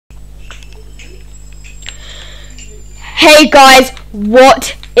Hey guys,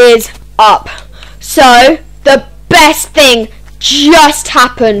 what is up? So, the best thing just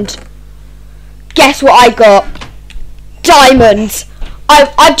happened. Guess what I got? Diamonds.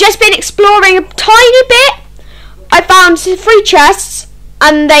 I've just been exploring a tiny bit. I found 3 chests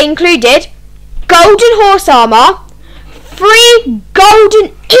and they included golden horse armor, 3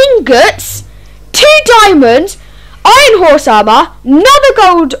 golden ingots, 2 diamonds, iron horse armor, another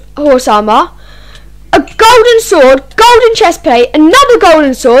gold horse armor, a golden sword, golden chest plate, another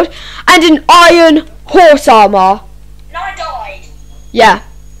golden sword, and an iron horse armor. And I died. Yeah,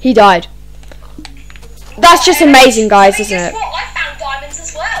 he died. That's just amazing, guys, isn't it? What? I found diamonds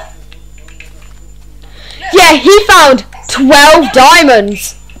as well. Look. Yeah, he found 12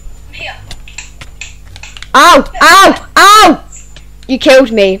 diamonds. Here. Ow, ow, ow! You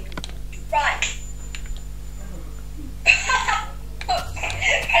killed me. Right.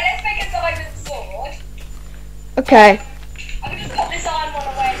 Let's make a diamond sword. Okay. I can just put this iron one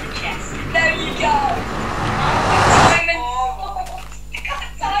away in the chest. There you go. Diamond sword. I got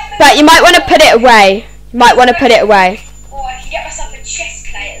a diamond. But you might want to put it away. You might want to put it away. Oh, I can get myself a chest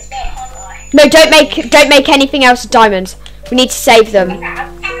plate as well, can't I? No, don't make anything else with diamonds. We need to save them. Okay,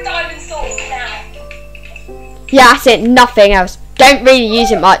 I'm diamond sword now. Yeah, that's it. Nothing else. Don't really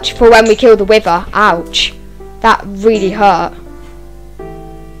use it much for when we kill the wither. Ouch. That really hurt.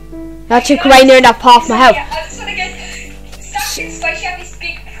 That took away near enough half my health. Yeah, I'm just gonna get something supposed to have this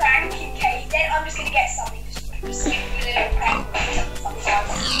big prank in case. Then I'm just gonna get something. Just a little prank.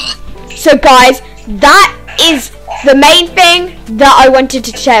 So guys, that is the main thing that I wanted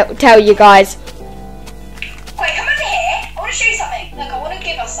to tell you guys. Wait, come over here. I want to show you something. Look, I want to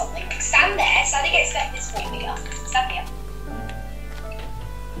give us something. Stand there. Stand against this wall here. Stand here.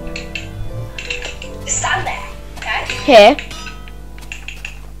 Just stand there. Okay? Here.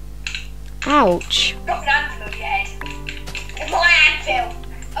 Ouch. Drop an anvil on your head. It's my anvil.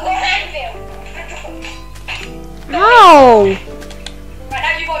 I've got an anvil. Ow. Right,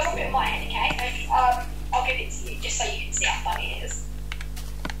 now you've got to drop it in my head, okay? I'll give it to you, just so you can see how funny it is.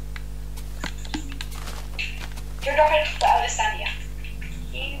 You're dropping it, but I'll just stand here.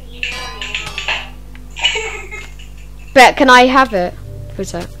 But can I have it?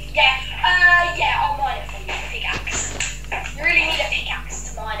 Was it? Yeah, I'll mine it for you with a pickaxe. You really need a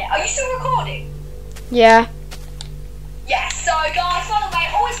pickaxe to mine it. Are you still recording? Yeah. Yeah, so guys, by the way,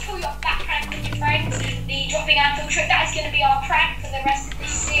 always pull your back prank with your friends. The dropping anvil trick, that is going to be our prank for the rest of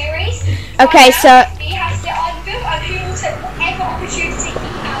this series. Okay, so He has the anvil and he will take whatever opportunity he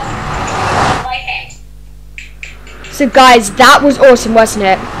has to drop my head. so guys, that was awesome, wasn't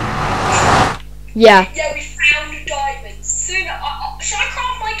it? Yeah. Yeah, we found diamonds. Soon, should I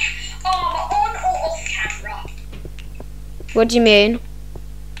craft my armor on or off camera? What do you mean?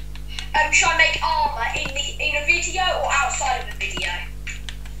 Should I make armor in a video or outside of a video?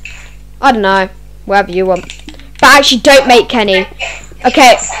 I don't know. Whatever you want. But actually, don't make any.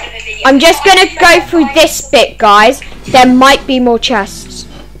 Okay, I'm just gonna go through this bit, guys. There might be more chests.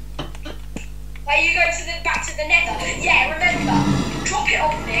 Are you going back to the nether? Yeah, remember, drop it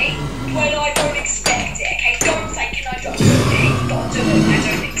on me when I don't expect it, okay? Don't say, can I drop it on me? You've got to do it when I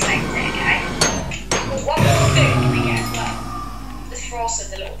don't expect it, okay? There's one more thing we get as well. This for also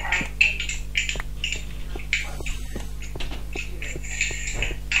the little prank.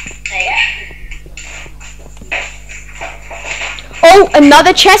 There you go. Oh,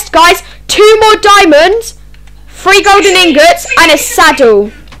 another chest, guys. 2 more diamonds, 3 golden ingots, and a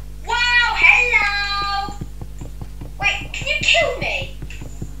saddle. Wow, hello! Wait, can you kill me?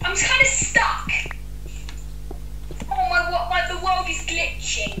 I'm kind of stuck. Oh my, the world is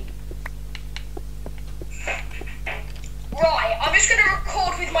glitching. Right, I'm just going to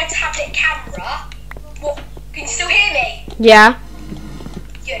record with my tablet camera. What? Can you still hear me? Yeah.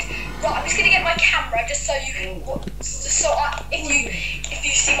 Good. Right, I'm just going to get my camera just so you can, if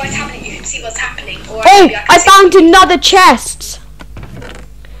you see my tablet, you can see what's happening. Or Oh, maybe I found another chest.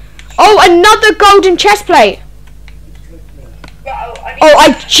 Oh, another golden chest plate. Right, Oh,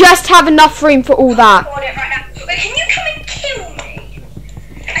 I just have enough room for all that. on it right now. Wait, can you come and kill me?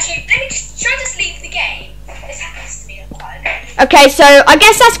 Actually, should I just leave the game? This happens to me quite a lot. Okay, so I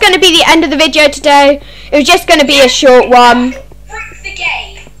guess that's going to be the end of the video today. It was just going to be a short one. Break the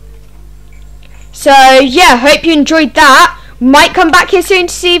game. So, yeah, hope you enjoyed that. Might come back here soon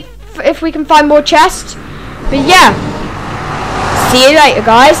to see if we can find more chests. But, yeah. See you later,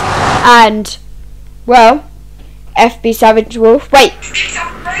 guys. And, well, FB Savage Wolf. Wait,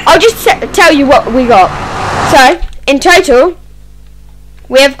 I'll just tell you what we got. So, in total,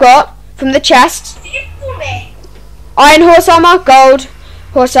 we have got, from the chests, iron horse armor, gold,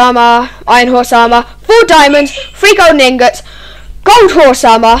 horse armor, iron horse armor, 4 diamonds, 3 golden ingots, gold horse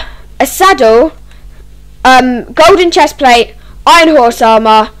armor, a saddle, golden chest plate, iron horse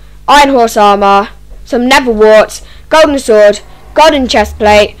armor, some nether warts, golden sword, golden chest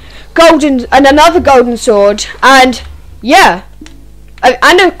plate, golden and another golden sword, and yeah,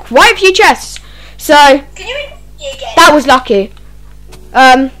 and quite a few chests. So Can you read me again? that was lucky.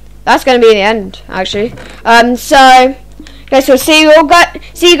 That's going to be the end, actually. So guess we'll see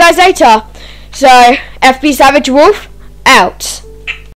you guys later. So FB Savage Wolf out.